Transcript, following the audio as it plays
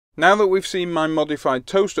Now that we've seen my modified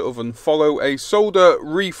toaster oven follow a solder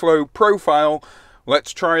reflow profile,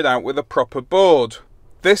 let's try it out with a proper board.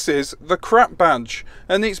 This is the Crap Badge,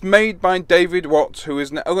 and it's made by David Watts, who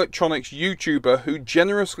is an electronics YouTuber who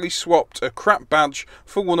generously swapped a Crap Badge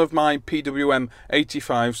for one of my PWM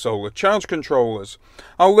 85 solar charge controllers.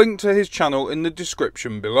 I'll link to his channel in the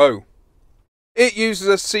description below. It uses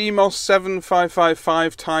a CMOS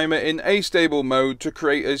 7555 timer in astable mode to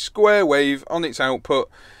create a square wave on its output.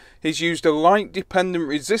 He's used a light dependent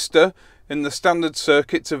resistor in the standard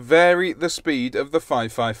circuit to vary the speed of the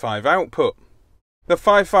 555 output. The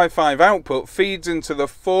 555 output feeds into the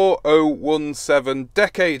 4017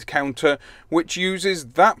 decade counter, which uses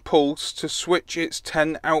that pulse to switch its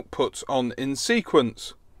 10 outputs on in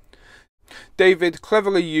sequence. David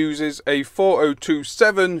cleverly uses a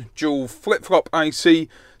 4027 dual flip-flop IC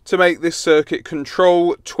to make this circuit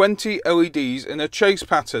control 20 LEDs in a chase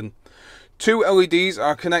pattern. 2 LEDs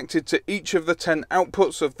are connected to each of the 10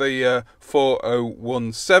 outputs of the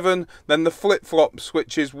 4017, then the flip-flop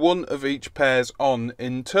switches one of each pairs on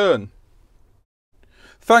in turn.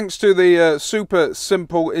 Thanks to the super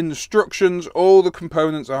simple instructions, all the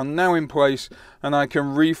components are now in place and I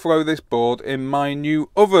can reflow this board in my new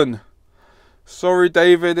oven. Sorry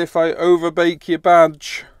David if I overbake your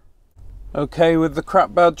badge. Okay, with the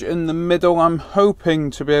Crap Badge in the middle, I'm hoping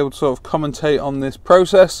to be able to sort of commentate on this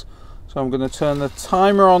process. So I'm going to turn the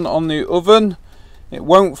timer on the oven. It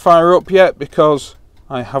won't fire up yet because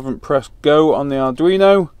I haven't pressed go on the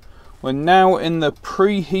Arduino. We're now in the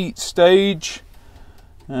preheat stage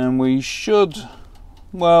and we should,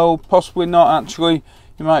 well, possibly not actually.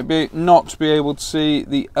 You might not be able to see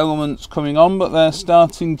the elements coming on, but they're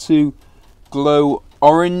starting to glow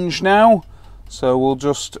orange now. So we'll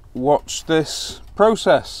just watch this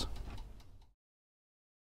process.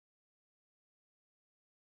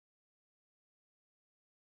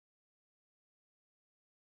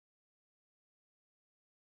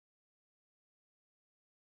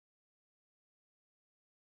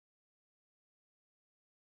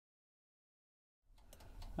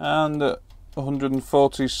 And at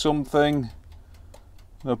 140 something,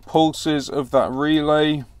 the pulses of that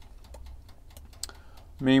relay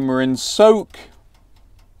mean we're in soak,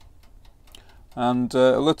 and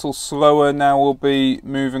a little slower now, we'll be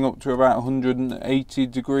moving up to about 180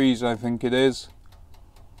 degrees, I think it is.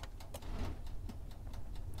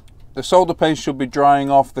 The solder paste should be drying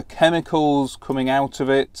off, the chemicals coming out of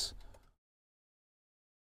it.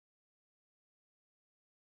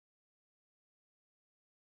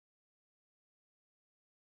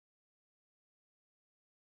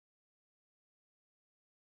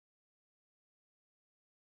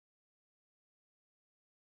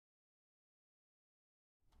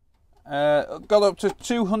 Got up to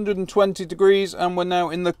 220 degrees and we're now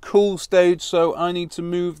in the cool stage, so I need to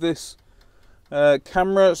move this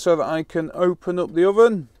camera so that I can open up the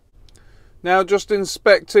oven. Now just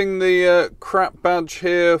inspecting the Crap Badge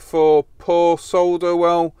here for poor solder.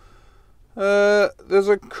 Well, there's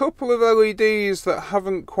a couple of LEDs that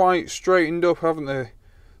haven't quite straightened up, haven't they?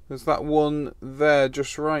 There's that one there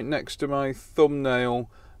just right next to my thumbnail,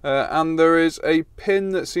 and there is a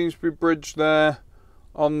pin that seems to be bridged there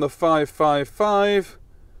on the 555,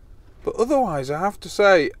 but otherwise I have to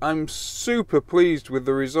say I'm super pleased with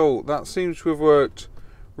the result. That seems to have worked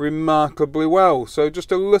remarkably well. So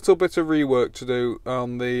just a little bit of rework to do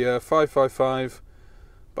on the 555,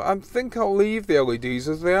 but I think I'll leave the LEDs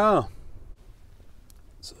as they are.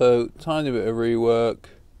 So tiny bit of rework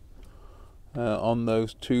on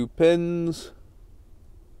those two pins.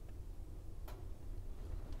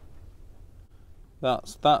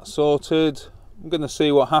 That's that sorted. I'm going to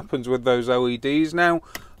see what happens with those LEDs now.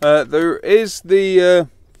 There is the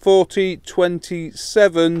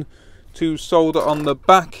 4027 to solder on the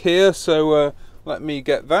back here, so let me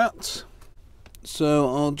get that. So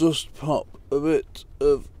I'll just pop a bit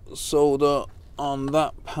of solder on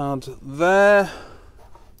that pad there.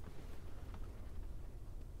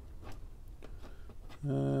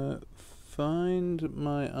 Find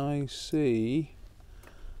my IC.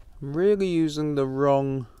 I'm really using the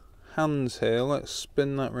wrong hands here. Let's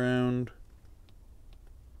spin that round.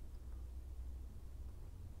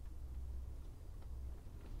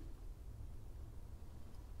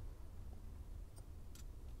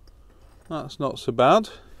 That's not so bad.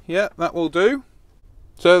 Yeah, that will do.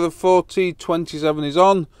 So the 4027 is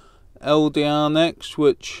on. LDR next,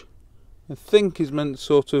 which I think is meant to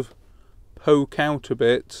sort of poke out a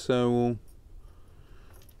bit, so we'll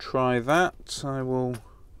try that. I will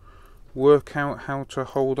work out how to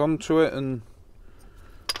hold on to it and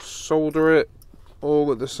solder it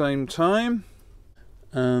all at the same time.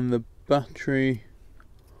 And the battery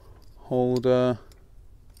holder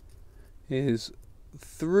is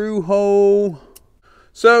through hole.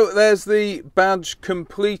 So there's the badge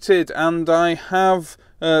completed, and I have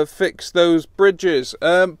fixed those bridges,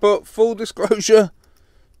 but full disclosure,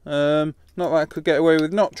 not that I could get away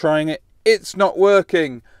with not trying it, it's not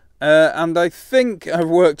working, and I think I've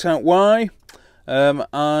worked out why.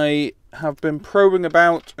 I have been probing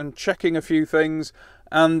about and checking a few things,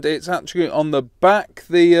 and it's actually on the back,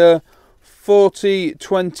 the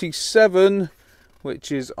 4027,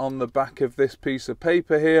 which is on the back of this piece of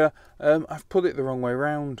paper here. I've put it the wrong way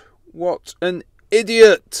round. What an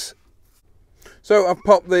idiot! So I've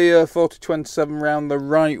popped the 4027 round the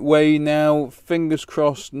right way now. Fingers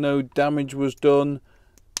crossed no damage was done.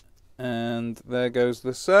 And there goes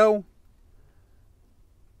the cell.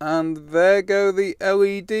 And there go the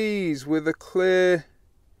LEDs with a clear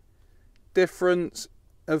difference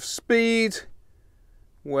of speed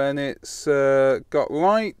when it's got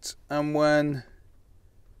light and when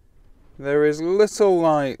there is little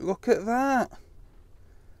light. Look at that.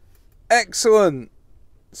 Excellent.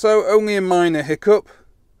 So only a minor hiccup.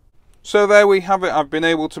 So there we have it. I've been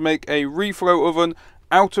able to make a reflow oven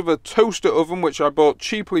out of a toaster oven which I bought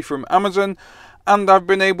cheaply from Amazon, and I've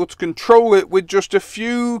been able to control it with just a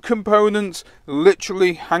few components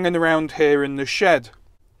literally hanging around here in the shed.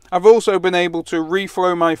 I've also been able to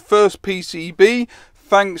reflow my first PCB.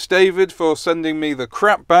 Thanks David for sending me the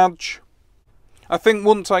crap badge. I think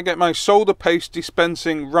once I get my solder paste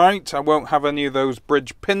dispensing right, I won't have any of those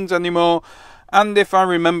bridge pins anymore, and if I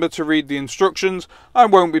remember to read the instructions, I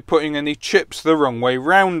won't be putting any chips the wrong way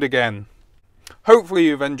round again. Hopefully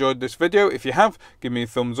you've enjoyed this video. If you have, give me a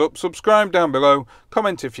thumbs up, subscribe down below,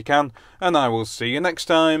 comment if you can, and I will see you next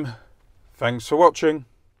time. Thanks for watching.